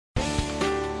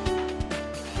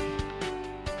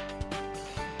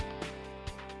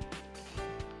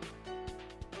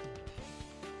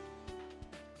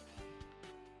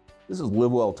This is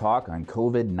Live Well Talk on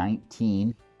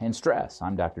COVID-19 and stress.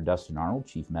 I'm Dr. Dustin Arnold,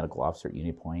 Chief Medical Officer at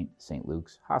UnityPoint St.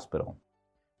 Luke's Hospital.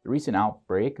 The recent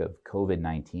outbreak of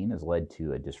COVID-19 has led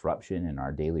to a disruption in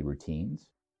our daily routines.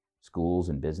 Schools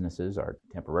and businesses are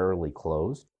temporarily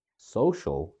closed.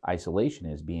 Social isolation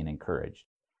is being encouraged.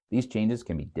 These changes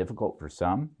can be difficult for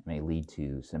some, may lead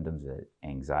to symptoms of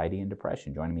anxiety and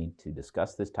depression. Joining me to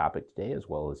discuss this topic today, as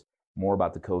well as more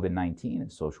about the COVID-19,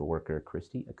 is social worker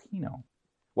Christy Aquino.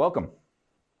 Welcome.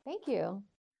 Thank you.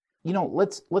 You know,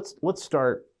 let's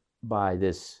start by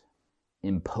this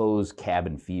imposed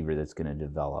cabin fever that's going to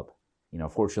develop. You know,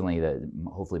 fortunately,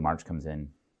 hopefully March comes in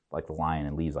like the lion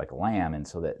and leaves like a lamb, and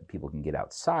so that people can get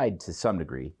outside to some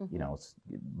degree, you know,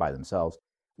 by themselves.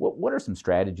 What are some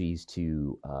strategies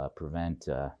to prevent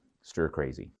stir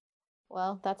crazy?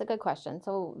 Well, that's a good question.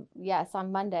 So yes,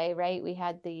 on Monday, right, we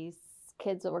had these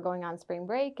kids that were going on spring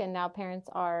break, and now parents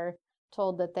are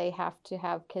told that they have to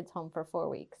have kids home for 4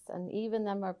 weeks. And even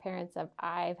them are parents that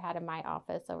I've had in my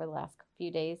office over the last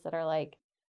few days that are like,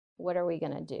 what are we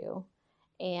going to do?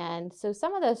 And so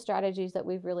some of those strategies that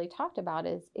we've really talked about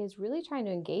is really trying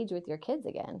to engage with your kids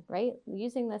again, right?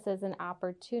 Using this as an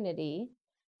opportunity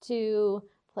to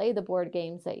play the board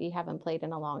games that you haven't played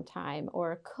in a long time,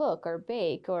 or cook or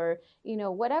bake, or, you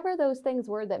know, whatever those things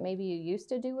were that maybe you used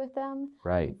to do with them.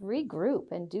 Right.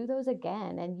 Regroup and do those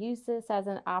again and use this as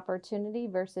an opportunity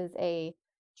versus a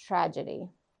tragedy.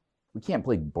 We can't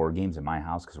play board games in my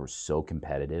house because we're so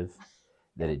competitive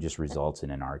that it just results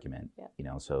in an argument. Yeah. You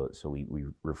know, so we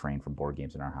refrain from board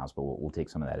games in our house, but we'll take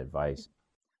some of that advice.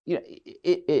 You know,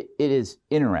 it is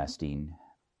interesting,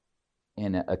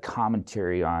 and a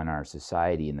commentary on our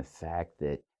society and the fact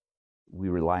that we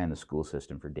rely on the school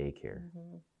system for daycare.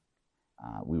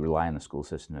 We rely on the school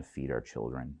system to feed our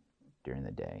children during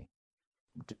the day.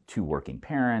 To working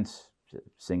parents,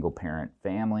 single parent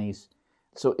families.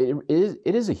 So it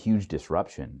is a huge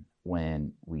disruption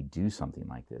when we do something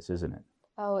like this, isn't it?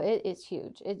 Oh, it is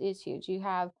huge. It is huge. You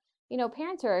have, you know,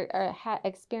 parents are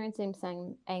experiencing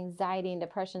some anxiety and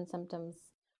depression symptoms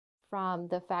from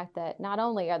the fact that not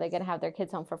only are they going to have their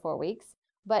kids home for 4 weeks,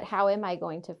 but how am I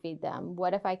going to feed them?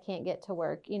 What if I can't get to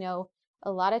work? You know,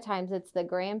 a lot of times it's the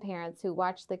grandparents who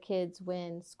watch the kids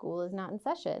when school is not in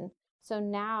session. So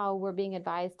now we're being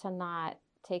advised to not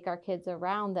take our kids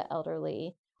around the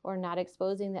elderly or not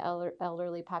exposing the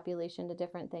elderly population to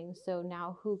different things. So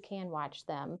now who can watch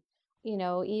them? You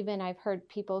know, even I've heard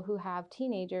people who have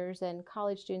teenagers and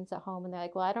college students at home, and they're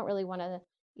like, well, I don't really want to,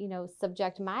 you know,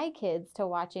 subject my kids to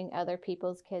watching other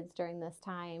people's kids during this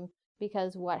time,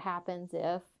 because what happens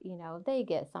if, you know, they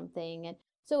get something? And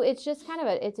so it's just kind of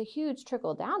it's a huge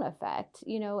trickle down effect,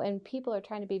 you know, and people are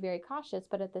trying to be very cautious,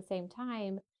 but at the same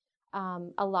time,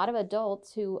 a lot of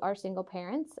adults who are single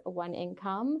parents, one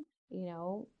income, you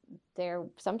know,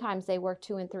 sometimes they work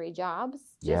 2 and 3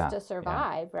 jobs just to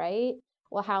survive, right?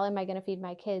 Well, how am I going to feed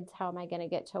my kids? How am I going to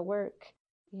get to work?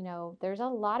 You know, there's a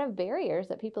lot of barriers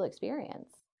that people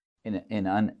experience.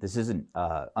 This isn't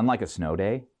unlike a snow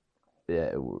day.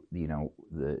 You know,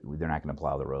 they're not going to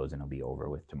plow the roads and it'll be over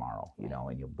with tomorrow. You know,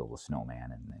 and you'll build a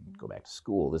snowman and then go back to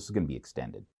school. This is going to be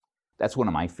extended. That's one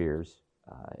of my fears,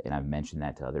 and I've mentioned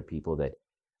that to other people, that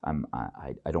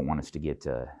I don't want us to get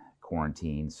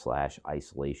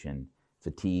quarantine/isolation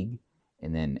fatigue,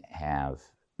 and then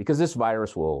because this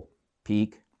virus will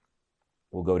peak,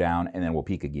 will go down, and then will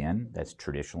peak again. That's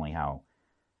traditionally how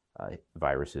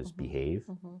viruses behave.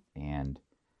 And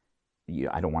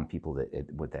I don't want people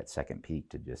with that second peak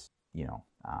to just, you know,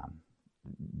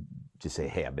 just say,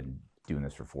 hey, I've been doing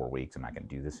this for 4 weeks. I'm not going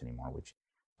to do this anymore, which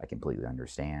I completely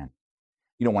understand.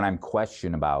 You know, when I'm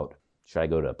questioned about, should I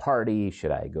go to a party? Should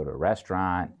I go to a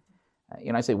restaurant?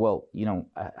 You know, I say, well, you know,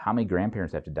 how many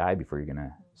grandparents have to die before you're going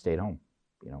to stay at home?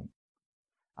 You know,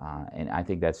 and I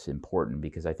think that's important,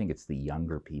 because I think it's the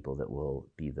younger people that will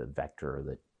be the vector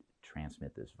that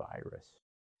transmit this virus.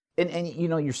 And you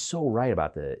know, you're so right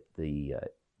about the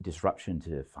disruption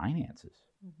to finances.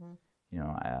 You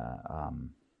know,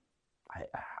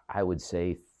 I would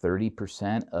say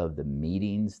 30% of the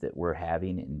meetings that we're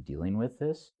having in dealing with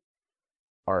this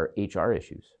are HR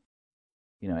issues.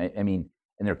 You know, I mean,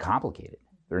 and they're complicated.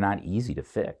 They're not easy to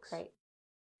fix. Right.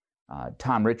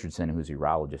 Tom Richardson, who's a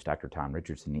urologist, Dr. Tom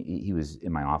Richardson, he was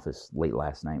in my office late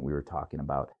last night. We were talking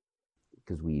about,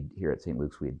 because here at St.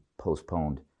 Luke's, we had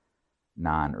postponed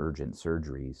non-urgent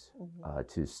surgeries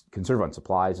to conserve on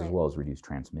supplies, as well as reduce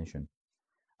transmission.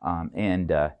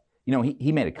 You know,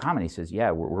 he made a comment. He says,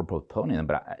 yeah, we're postponing them,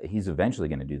 but he's eventually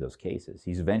going to do those cases.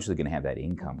 He's eventually going to have that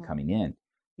income coming in.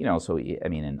 You know, so, I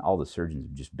mean, and all the surgeons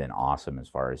have just been awesome as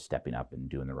far as stepping up and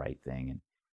doing the right thing, and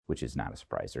which is not a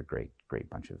surprise. They're a great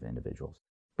bunch of individuals.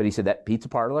 But he said that pizza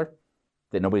parlor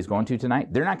that nobody's going to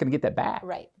tonight, they're not going to get that back.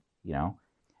 Right. You know?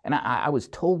 And I was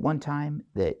told one time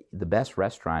that the best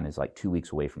restaurant is like 2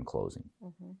 weeks away from closing.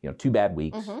 Mm-hmm. You know, 2 bad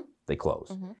weeks, Mm-hmm. they close.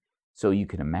 Mm-hmm. So you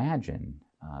can imagine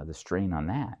the strain on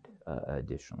that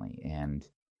additionally. And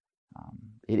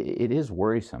it is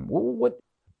worrisome.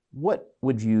 What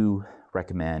would you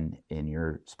recommend in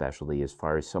your specialty as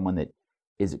far as someone that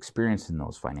is experiencing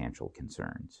those financial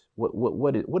concerns?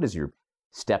 What is your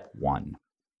step one?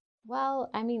 Well,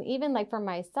 I mean, even like for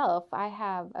myself, I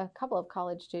have a couple of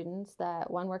college students that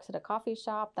one works at a coffee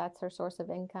shop. That's her source of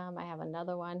income. I have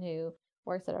another one who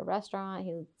works at a restaurant.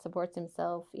 He supports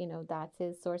himself. You know, that's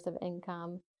his source of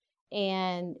income.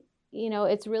 And, you know,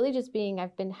 it's really just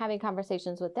I've been having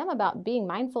conversations with them about being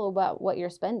mindful about what you're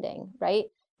spending, right?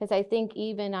 Because I think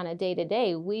even on a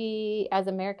day-to-day, we as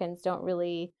Americans don't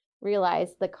really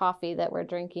realize the coffee that we're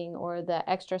drinking or the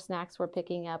extra snacks we're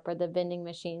picking up or the vending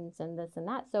machines and this and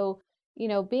that. So, you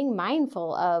know, being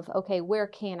mindful of, okay, where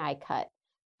can I cut?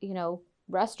 You know,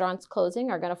 restaurants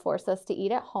closing are going to force us to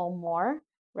eat at home more,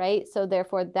 right? So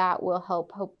therefore that will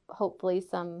help hopefully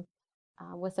some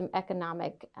with some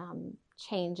economic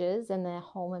changes in the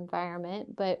home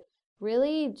environment, but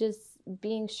really just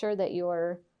being sure that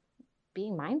you're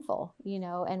being mindful, you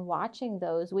know, and watching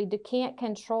those. We can't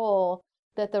control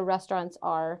that the restaurants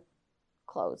are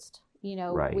closed. You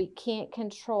know, Right. We can't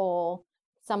control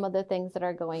some of the things that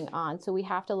are going on. So we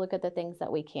have to look at the things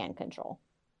that we can control.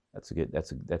 That's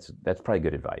probably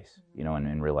good advice, you know,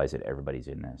 and realize that everybody's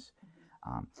in this.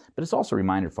 But it's also a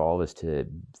reminder for all of us to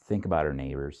think about our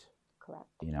neighbors. Correct.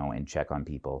 You know, and check on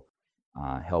people,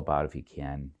 help out if you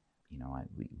can. You know,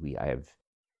 I have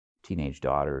teenage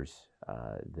daughters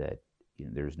that, you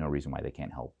know, there's no reason why they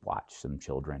can't help watch some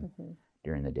children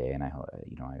during the day, and I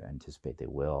anticipate they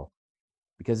will,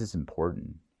 because it's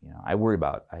important. You know, I worry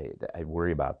about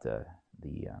the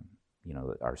you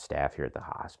know, our staff here at the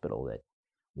hospital. That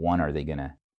one, are they going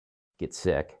to get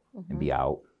sick and be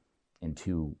out, and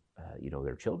two, you know,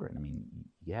 their children. I mean,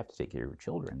 you have to take care of your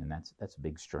children, and that's a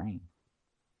big strain.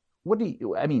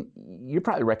 You're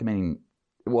probably recommending.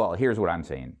 Well, here's what I'm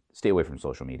saying: stay away from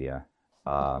social media.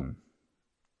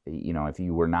 You know, if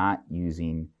you were not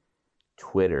using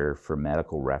Twitter for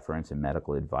medical reference and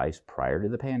medical advice prior to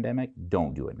the pandemic,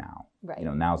 don't do it now. Right. You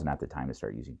know, now's not the time to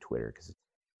start using Twitter.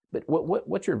 But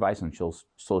what's your advice on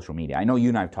social media? I know you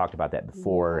and I have talked about that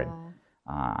before, and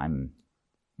I'm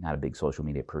not a big social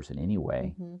media person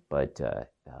anyway. But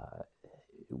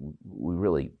we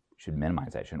really should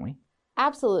minimize that, shouldn't we?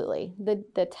 Absolutely.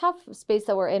 The tough space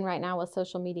that we're in right now with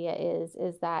social media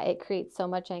is that it creates so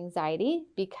much anxiety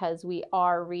because we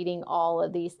are reading all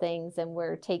of these things and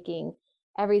we're taking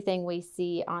everything we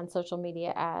see on social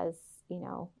media as, you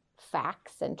know,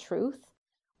 facts and truth,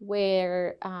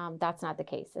 where that's not the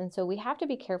case. And so we have to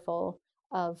be careful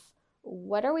of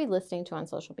what are we listening to on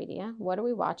social media? What are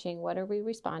we watching? What are we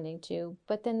responding to?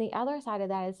 But then the other side of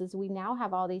that is we now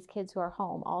have all these kids who are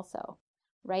home also,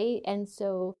 right? And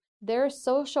so their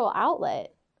social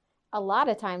outlet a lot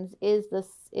of times is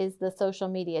the social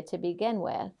media to begin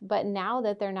with. But now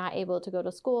that they're not able to go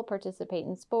to school, participate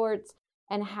in sports,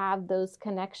 and have those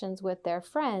connections with their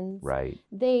friends, right,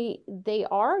 they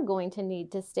are going to need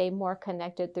to stay more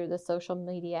connected through the social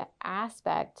media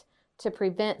aspect to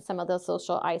prevent some of the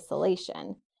social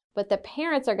isolation. But the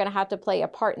parents are going to have to play a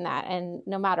part in that. And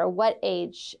no matter what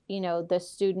age, you know, the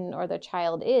student or the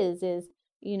child is,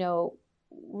 you know,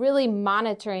 really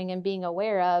monitoring and being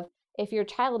aware of if your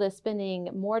child is spending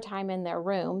more time in their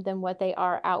room than what they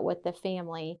are out with the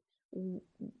family,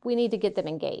 we need to get them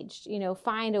engaged, you know,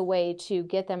 find a way to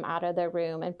get them out of their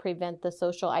room and prevent the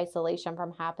social isolation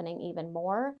from happening even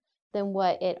more than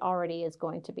what it already is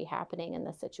going to be happening in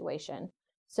the situation.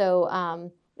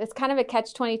 So it's kind of a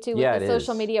catch-22 with the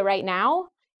social media right now.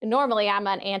 Normally I'm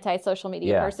an anti-social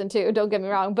media person too, don't get me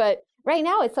wrong, but right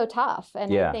now it's so tough.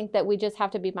 And I think that we just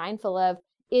have to be mindful of,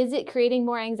 is it creating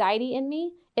more anxiety in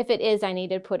me? If it is, I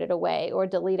need to put it away or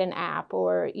delete an app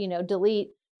or, you know, delete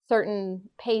certain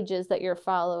pages that you're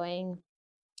following,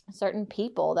 certain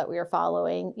people that we're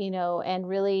following, you know, and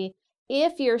really,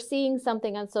 if you're seeing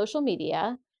something on social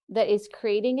media that is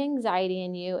creating anxiety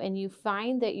in you and you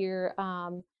find that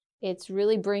it's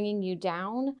really bringing you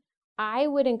down, I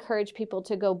would encourage people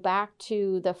to go back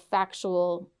to the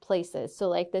factual places. So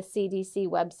like the CDC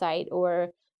website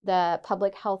or the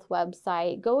public health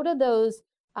website, go to those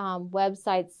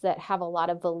websites that have a lot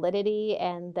of validity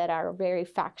and that are very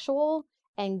factual,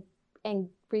 and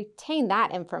retain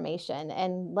that information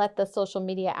and let the social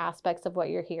media aspects of what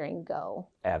you're hearing go.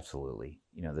 Absolutely.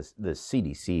 You know, the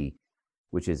CDC,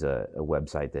 which is a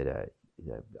website that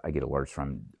I get alerts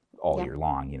from all year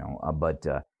long, you know, but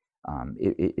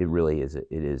It really is. It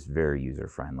is very user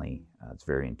friendly. It's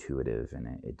very intuitive, and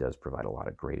it does provide a lot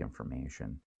of great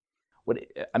information.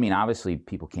 Obviously,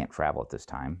 people can't travel at this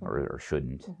time, or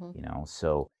shouldn't.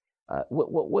 So,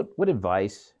 what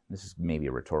advice? This is maybe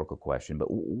a rhetorical question, but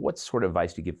what sort of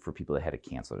advice do you give for people that had to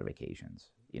cancel their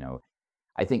vacations?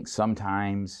 I think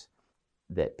sometimes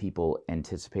that people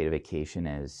anticipate a vacation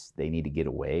as they need to get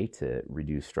away to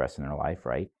reduce stress in their life,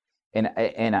 right? And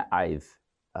I've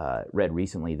read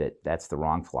recently that that's the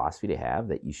wrong philosophy to have,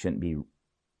 that you shouldn't be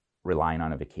relying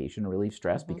on a vacation to relieve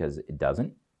stress, because it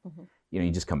doesn't. You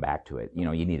just come back to it.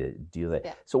 You need to do that.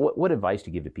 Yeah. So what advice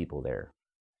do you give to people there?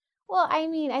 Well,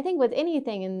 I think with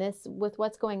anything in this, with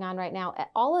what's going on right now,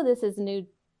 all of this is new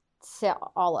to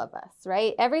all of us,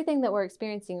 right? Everything that we're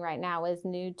experiencing right now is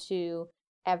new to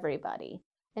everybody.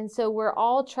 And so we're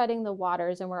all treading the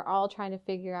waters, and we're all trying to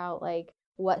figure out like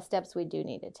what steps we do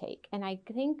need to take. And I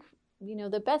think,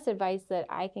 the best advice that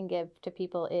I can give to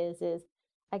people is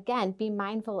again, be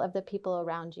mindful of the people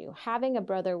around you. Having a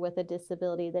brother with a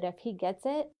disability that if he gets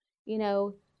it,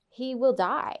 he will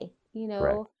die.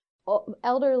 Correct.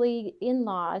 Elderly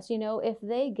in-laws, if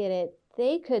they get it,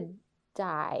 they could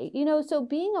die. So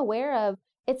being aware of,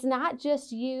 it's not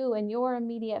just you and your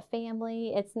immediate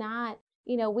family. It's not,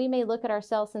 we may look at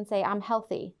ourselves and say, I'm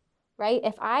healthy, right?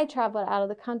 If I traveled out of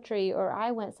the country or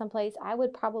I went someplace, I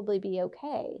would probably be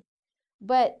okay.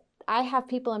 But I have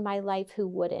people in my life who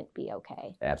wouldn't be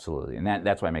okay. Absolutely. And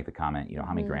that's why I make the comment,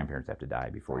 how many grandparents have to die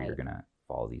before you're going to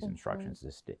follow these instructions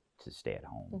to stay at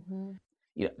home.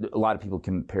 A lot of people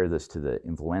compare this to the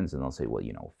influenza, and they'll say,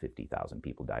 well, 50,000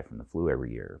 people die from the flu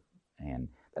every year. And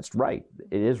that's right.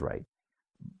 It is right.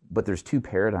 But there's two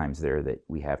paradigms there that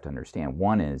we have to understand.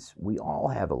 One is we all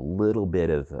have a little bit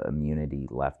of immunity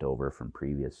left over from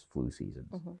previous flu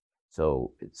seasons.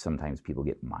 So sometimes people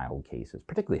get mild cases,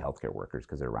 particularly healthcare workers,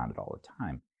 because they're around it all the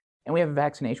time. And we have a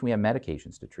vaccination. We have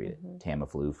medications to treat it.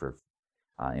 Tamiflu for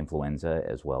influenza,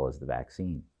 as well as the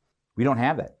vaccine. We don't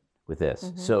have that with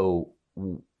this. So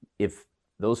if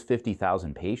those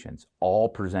 50,000 patients all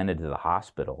presented to the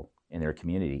hospital in their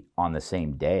community on the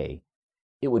same day,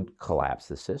 it would collapse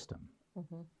the system.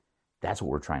 That's what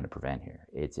we're trying to prevent here.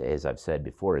 It's, as I've said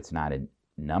before, it's not a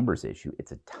numbers issue,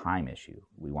 it's a time issue.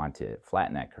 We want to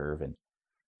flatten that curve, and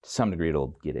to some degree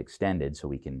it'll get extended so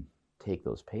we can take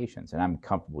those patients. And I'm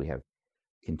comfortable we have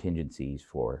contingencies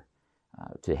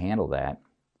to handle that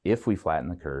if we flatten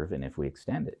the curve and if we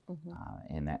extend it.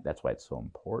 And that's why it's so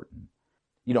important.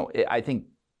 I think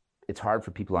it's hard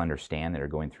for people to understand that are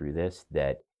going through this,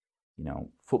 that,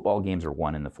 football games are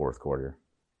won in the fourth quarter,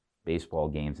 baseball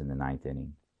games in the ninth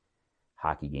inning,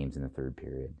 hockey games in the third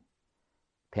period.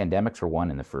 Pandemics are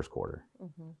won in the first quarter,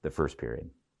 the first period,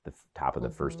 the top of the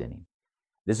first inning.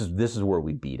 This is where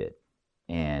we beat it,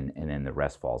 and then the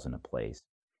rest falls into place,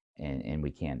 and we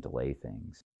can't delay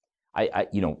things. I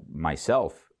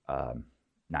myself,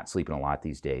 not sleeping a lot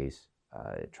these days,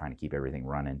 trying to keep everything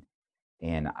running,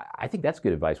 and I think that's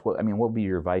good advice. What would be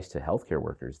your advice to healthcare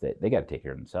workers, that they got to take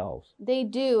care of themselves? They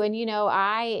do, and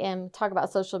I am talking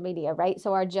about social media, right?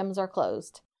 So our gyms are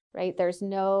closed, right? There's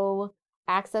no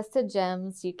access to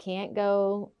gyms. You can't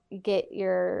go get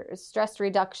your stress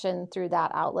reduction through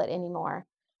that outlet anymore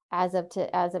as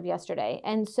of yesterday.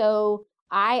 And so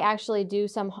I actually do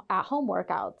some at-home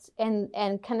workouts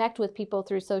and connect with people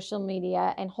through social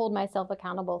media and hold myself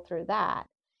accountable through that.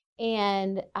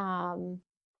 And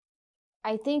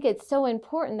I think it's so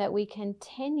important that we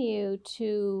continue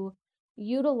to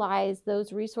utilize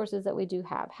those resources that we do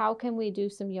have. How can we do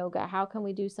some yoga? How can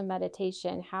we do some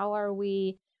meditation? How are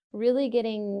we really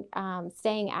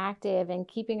staying active and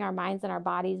keeping our minds and our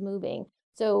bodies moving?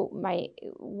 So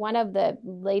one of the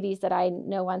ladies that I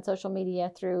know on social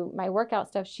media through my workout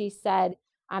stuff, she said,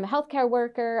 I'm a healthcare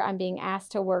worker. I'm being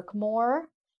asked to work more.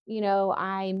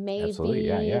 I may Absolutely.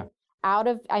 be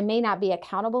I may not be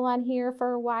accountable on here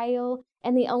for a while.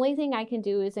 And the only thing I can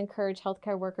do is encourage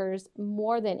healthcare workers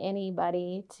more than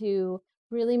anybody to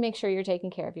really make sure you're taking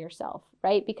care of yourself,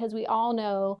 right? Because we all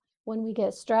know when we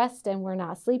get stressed and we're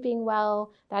not sleeping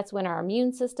well, that's when our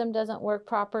immune system doesn't work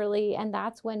properly. And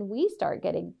that's when we start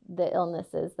getting the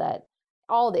illnesses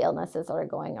all the illnesses are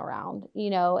going around,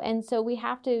 And so we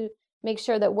have to make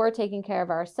sure that we're taking care of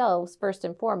ourselves first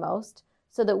and foremost,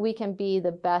 so that we can be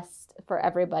the best for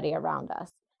everybody around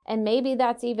us. And maybe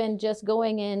that's even just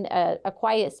going in a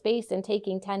quiet space and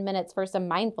taking 10 minutes for some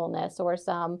mindfulness or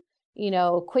some,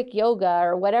 quick yoga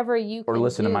or whatever you can do. Or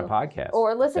listen to my podcast.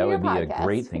 Or listen to your podcast. That would be a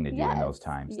great thing to do in those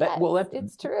times. Yes,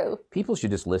 it's true. People should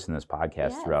just listen to this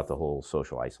podcast throughout the whole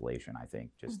social isolation, I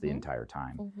think, just the entire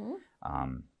time.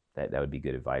 That would be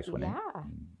good advice.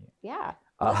 Yeah.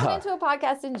 Listening to a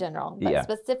podcast in general, but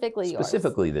specifically yours.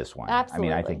 Specifically this one. Absolutely.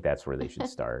 I mean, I think that's where they should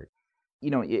start.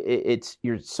 It's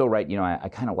you're so right. I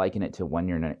kind of liken it to when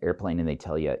you're in an airplane and they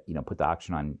tell you, put the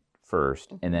oxygen on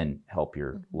first and then help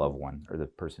your loved one or the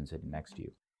person sitting next to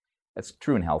you. That's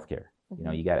true in healthcare.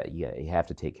 You have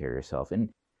to take care of yourself. And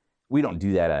we don't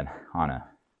do that on a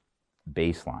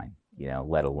baseline,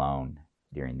 let alone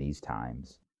during these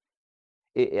times.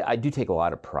 I do take a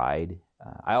lot of pride.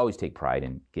 I always take pride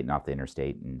in getting off the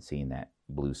interstate and seeing that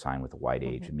blue sign with the white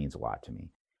H. It means a lot to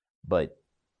me. But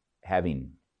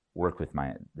having worked with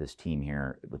this team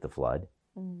here with the flood,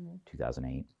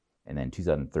 2008, and then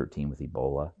 2013 with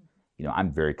Ebola,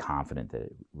 I'm very confident that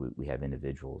we have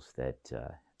individuals that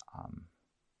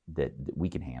we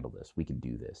can handle this. We can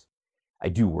do this. I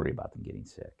do worry about them getting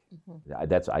sick.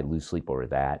 I lose sleep over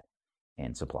that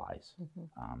and supplies.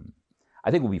 I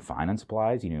think we'll be fine on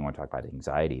supplies. You want to talk about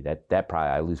anxiety. That probably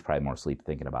I lose probably more sleep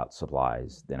thinking about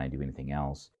supplies than I do anything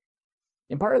else.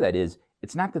 And part of that is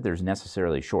it's not that there's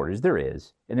necessarily a shortage. There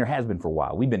is, and there has been for a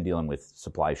while. We've been dealing with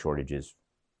supply shortages.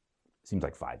 Seems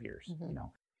like 5 years.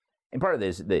 And part of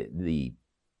this, the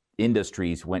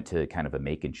industries went to kind of a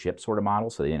make and ship sort of model,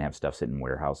 so they didn't have stuff sitting in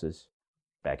warehouses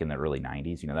back in the early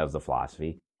 90s. That was the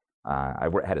philosophy. I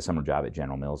had a summer job at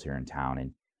General Mills here in town,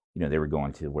 and they were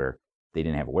going to where they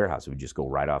didn't have a warehouse. It would just go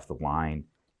right off the line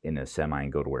in a semi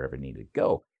and go to wherever it needed to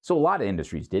go. So a lot of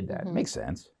industries did that. It makes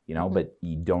sense, but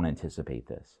you don't anticipate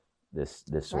this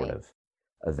sort of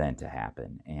event to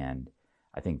happen. And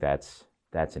I think that's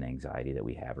an anxiety that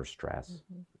we have, or stress.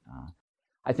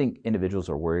 I think individuals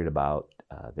are worried about,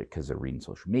 because they're reading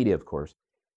social media, of course,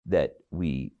 that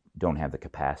we don't have the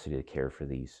capacity to care for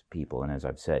these people. And as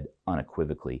I've said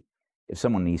unequivocally, if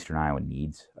someone in Eastern Iowa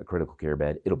needs a critical care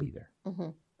bed, it'll be there.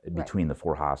 Between the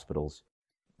 4 hospitals,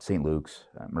 St. Luke's,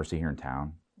 Mercy here in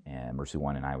town, and Mercy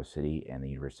One in Iowa City, and the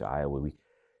University of Iowa,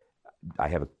 I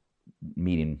have a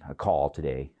call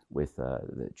today with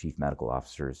the chief medical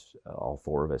officers. All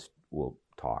 4 of us will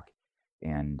talk,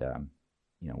 and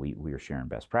we are sharing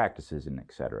best practices and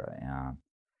et cetera.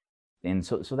 And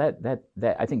so that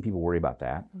I think people worry about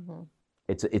that.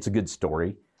 It's a good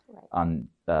story on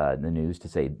the news to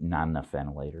say not enough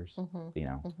ventilators,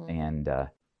 and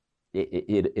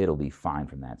it'll be fine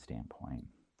from that standpoint.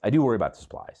 I do worry about the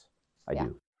supplies. I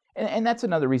do, and that's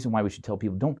another reason why we should tell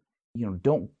people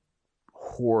don't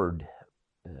hoard.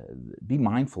 Be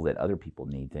mindful that other people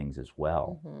need things as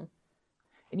well.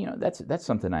 And that's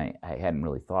something I hadn't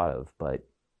really thought of, but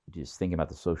just thinking about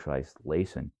the social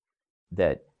isolation,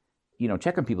 that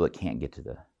check on people that can't get to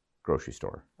the grocery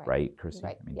store, right, Christy?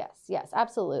 Right. Yes,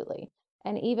 absolutely.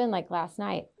 And even like last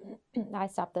night, I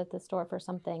stopped at the store for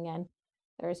something, and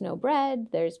there's no bread,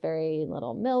 there's very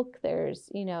little milk, there's,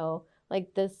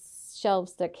 like the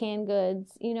shelves, the canned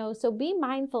goods, so be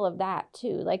mindful of that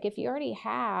too. Like if you already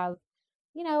have,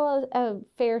 a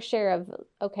fair share of,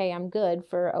 okay, I'm good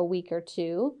for a week or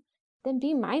 2, then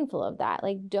be mindful of that.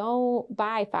 Like don't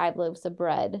buy 5 loaves of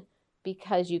bread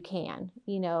because you can,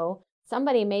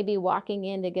 somebody may be walking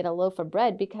in to get a loaf of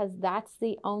bread because that's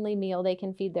the only meal they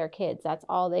can feed their kids. That's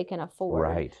all they can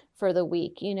afford for the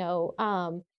week,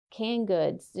 canned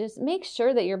goods. Just make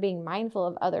sure that you're being mindful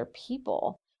of other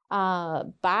people.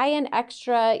 Buy an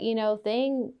extra,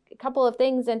 thing, a couple of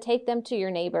things, and take them to your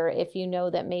neighbor if you know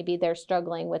that maybe they're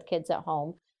struggling with kids at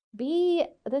home.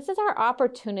 This is our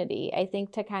opportunity, I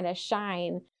think, to kind of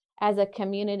shine as a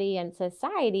community and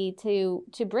society to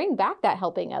bring back that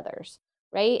helping others,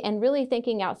 right? And really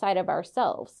thinking outside of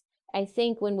ourselves. I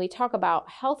think when we talk about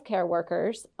healthcare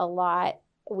workers a lot,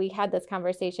 we had this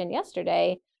conversation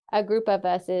yesterday, a group of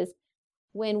us is,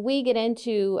 when we get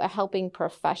into a helping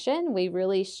profession, we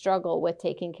really struggle with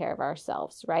taking care of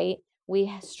ourselves, right?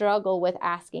 We struggle with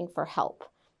asking for help.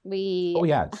 I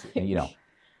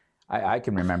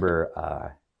can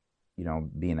remember,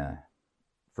 being a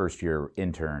first-year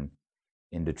intern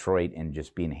in Detroit and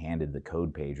just being handed the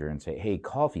code pager and say, hey,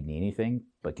 call if you need anything,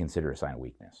 but consider a sign of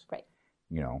weakness. Right.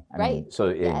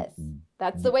 So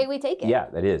that's the way we take it. Yeah,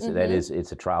 that is.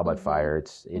 It's a trial by fire.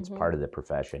 It's part of the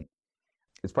profession.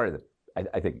 It's part of the,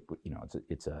 I think,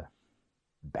 it's a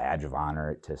badge of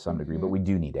honor to some degree, but we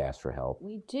do need to ask for help.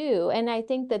 We do. And I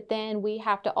think that then we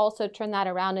have to also turn that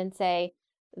around and say,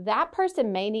 that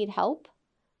person may need help,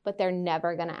 but they're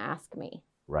never going to ask me.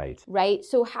 Right.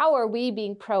 So how are we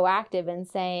being proactive and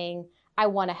saying, I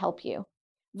want to help you,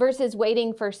 versus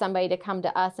waiting for somebody to come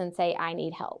to us and say, I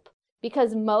need help?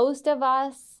 Because most of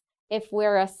us, if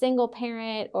we're a single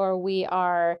parent, or we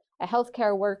are a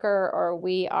healthcare worker, or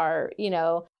we are,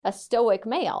 a stoic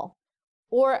male,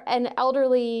 or an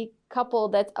elderly couple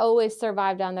that's always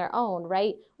survived on their own,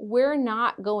 right? We're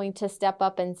not going to step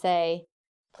up and say,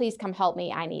 please come help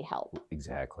me, I need help.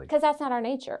 Exactly. Because that's not our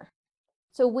nature.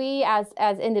 So we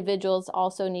as individuals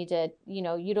also need to,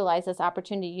 utilize this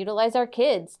opportunity, utilize our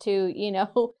kids to,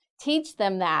 teach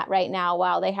them that right now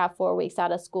while they have 4 weeks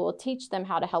out of school, teach them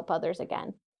how to help others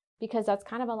again, because that's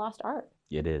kind of a lost art.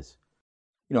 It is.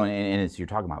 And as you're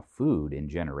talking about food and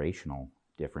generational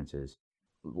differences,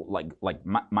 like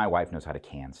my wife knows how to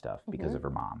can stuff because of her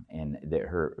mom, and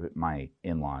my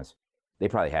in-laws, they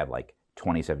probably have like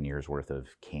 27 years worth of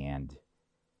canned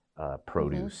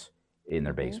produce in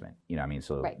their basement.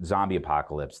 So zombie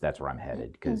apocalypse, that's where I'm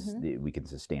headed, because we can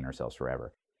sustain ourselves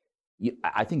forever.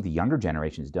 I think the younger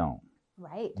generations don't.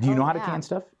 Right. Do you know how to can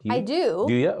stuff? I do.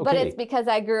 Do you? Okay. But it's because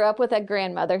I grew up with a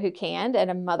grandmother who canned and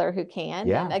a mother who canned.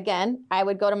 Yeah. And again, I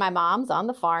would go to my mom's on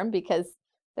the farm because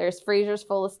there's freezers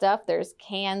full of stuff. There's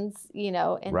cans, in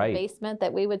the basement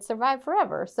that we would survive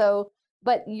forever. So,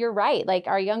 but you're right. Like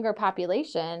our younger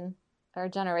population, our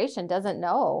generation doesn't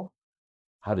know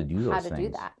how to do those things. How to do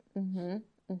that. Mm-hmm.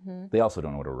 Mm-hmm. They also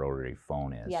don't know what a rotary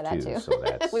phone is. Yeah, that too. So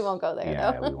that's, we won't go there.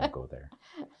 Yeah, though. We won't go there.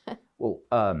 Well,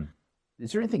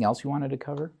 is there anything else you wanted to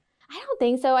cover? I don't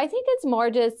think so. I think it's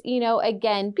more just,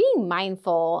 again, being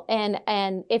mindful, and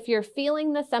if you're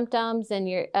feeling the symptoms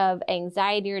of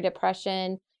anxiety or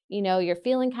depression, you're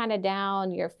feeling kind of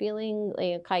down, you're feeling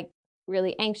like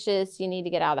really anxious, you need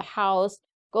to get out of the house,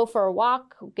 go for a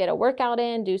walk, get a workout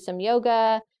in, do some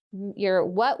yoga.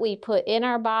 What we put in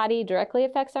our body directly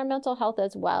affects our mental health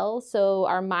as well. So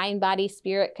our mind, body,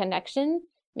 spirit connection,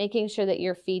 making sure that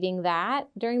you're feeding that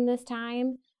during this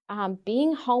time.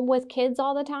 Being home with kids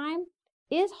all the time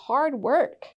is hard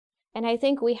work. And I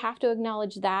think we have to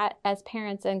acknowledge that as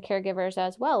parents and caregivers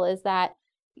as well, is that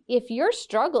if you're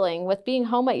struggling with being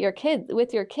home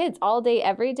with your kids all day,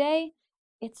 every day,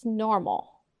 it's normal.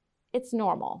 It's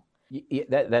normal. Yeah,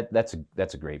 that's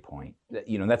a great point.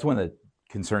 That's one of the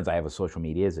concerns I have with social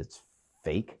media is it's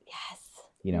fake.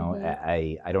 Yes.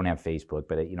 I don't have Facebook,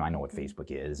 but I know what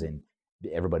Facebook is, and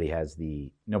everybody has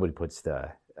nobody puts the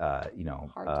hard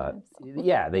times.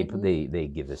 They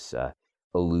give this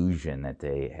illusion that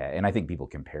they have, and I think people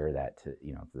compare that to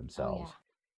themselves,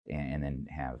 and then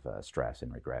have stress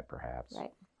and regret perhaps.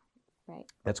 Right.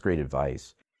 That's great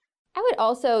advice. I would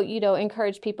also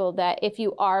encourage people that if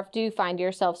you do find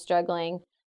yourself struggling,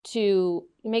 to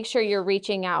make sure you're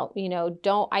reaching out.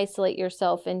 Don't isolate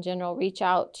yourself in general. Reach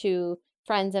out to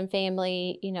friends and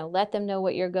family. Let them know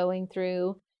what you're going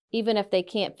through. Even if they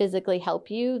can't physically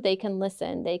help you, they can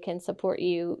listen. They can support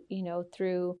you,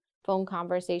 through phone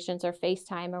conversations or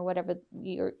FaceTime or whatever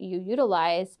you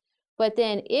utilize. But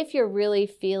then if you're really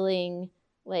feeling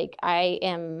like I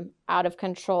am out of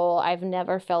control, I've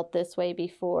never felt this way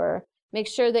before, make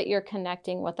sure that you're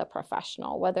connecting with a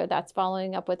professional, whether that's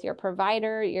following up with your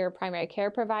provider, your primary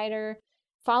care provider,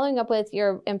 following up with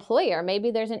your employer. Maybe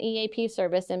there's an EAP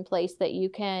service in place that you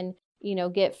can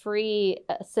get free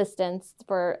assistance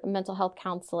for mental health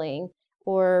counseling,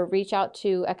 or reach out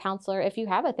to a counselor. If you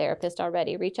have a therapist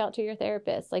already, reach out to your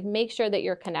therapist. Like, make sure that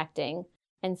you're connecting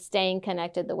and staying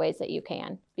connected the ways that you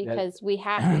can, because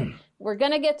we're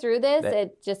going to get through this.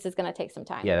 It just is going to take some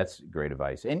time. Yeah, that's great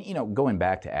advice. And, going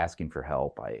back to asking for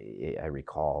help, I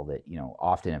recall that,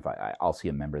 often if I'll see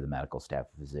a member of the medical staff,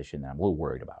 a physician that I'm a little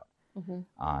worried about,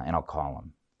 and I'll call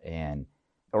them,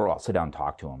 or I'll sit down and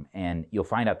talk to them, and you'll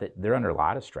find out that they're under a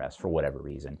lot of stress for whatever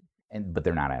reason, but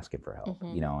they're not asking for help,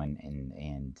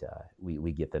 and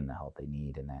we get them the help they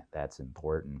need, and that's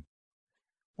important.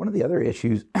 One of the other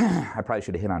issues I probably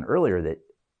should have hit on earlier that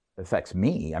affects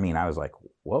me, I was like,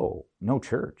 whoa, no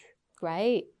church.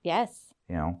 Right. Yes.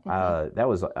 That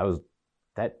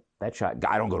shot.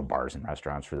 I don't go to bars and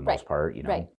restaurants for the most part,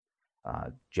 Right.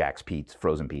 Jack's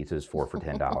frozen pizzas, 4 for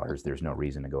 $10. There's no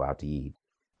reason to go out to eat.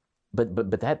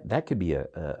 But that could be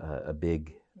a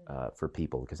big for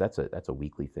people, because that's a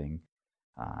weekly thing,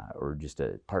 or just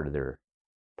a part of them.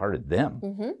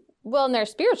 Mm-hmm. Well, and their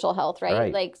spiritual health,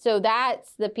 right? Like, so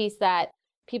that's the piece that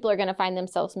people are going to find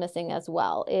themselves missing as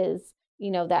well, is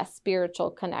that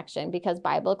spiritual connection, because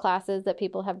Bible classes that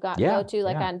people have gotten to go to,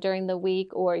 like during the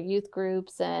week, or youth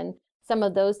groups and some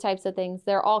of those types of things,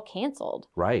 they're all canceled.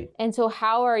 Right. And so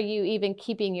how are you even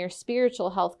keeping your spiritual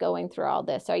health going through all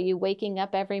this? Are you waking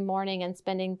up every morning and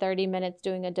spending 30 minutes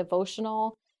doing a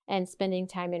devotional and spending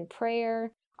time in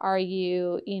prayer? Are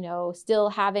you,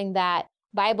 still having that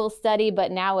Bible study, but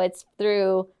now it's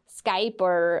through Skype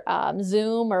or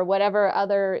Zoom or whatever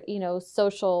other,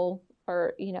 social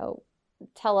or,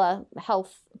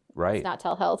 telehealth. Right. It's not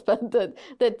telehealth, but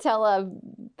the tele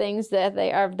things that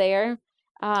they are there.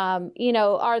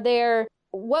 Are there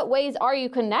what ways are you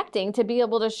connecting to be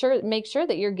able to make sure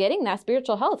that you're getting that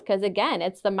spiritual health? Because again,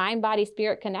 it's the mind, body,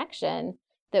 spirit connection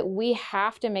that we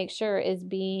have to make sure is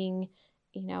being,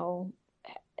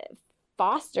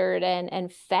 fostered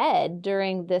and fed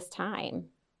during this time.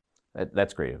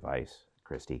 That's great advice,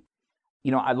 Christy.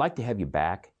 I'd like to have you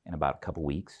back in about a couple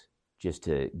weeks just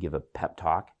to give a pep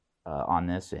talk on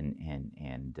this, and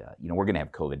we're going to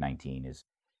have COVID-19 is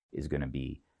going to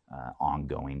be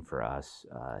ongoing for us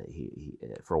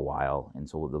for a while, and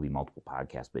so there'll be multiple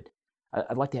podcasts. But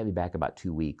I'd like to have you back about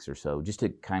 2 weeks or so, just to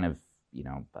kind of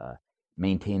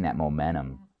maintain that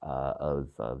momentum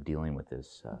of dealing with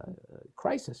this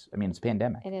crisis. I mean, it's a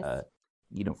pandemic. It is.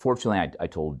 Fortunately, I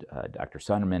told Dr.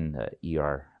 Sunderman, the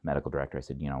ER medical director, I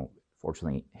said,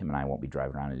 fortunately, him and I won't be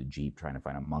driving around in a Jeep trying to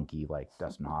find a monkey like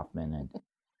Dustin Hoffman and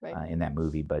right. In that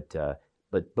movie. But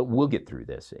we'll get through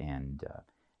this, and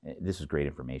this is great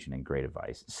information and great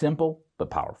advice. Simple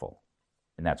but powerful,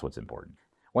 and that's what's important.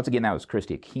 Once again, that was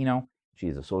Christy Aquino. She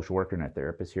is a social worker and a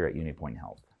therapist here at Unity Point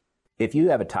Health. If you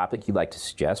have a topic you'd like to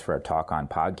suggest for our Talk On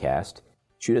podcast,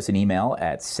 shoot us an email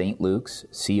at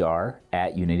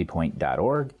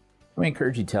stlukescr@unitypoint.org. We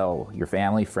encourage you to tell your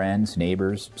family, friends,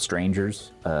 neighbors,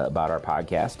 strangers about our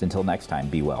podcast. Until next time,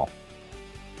 be well.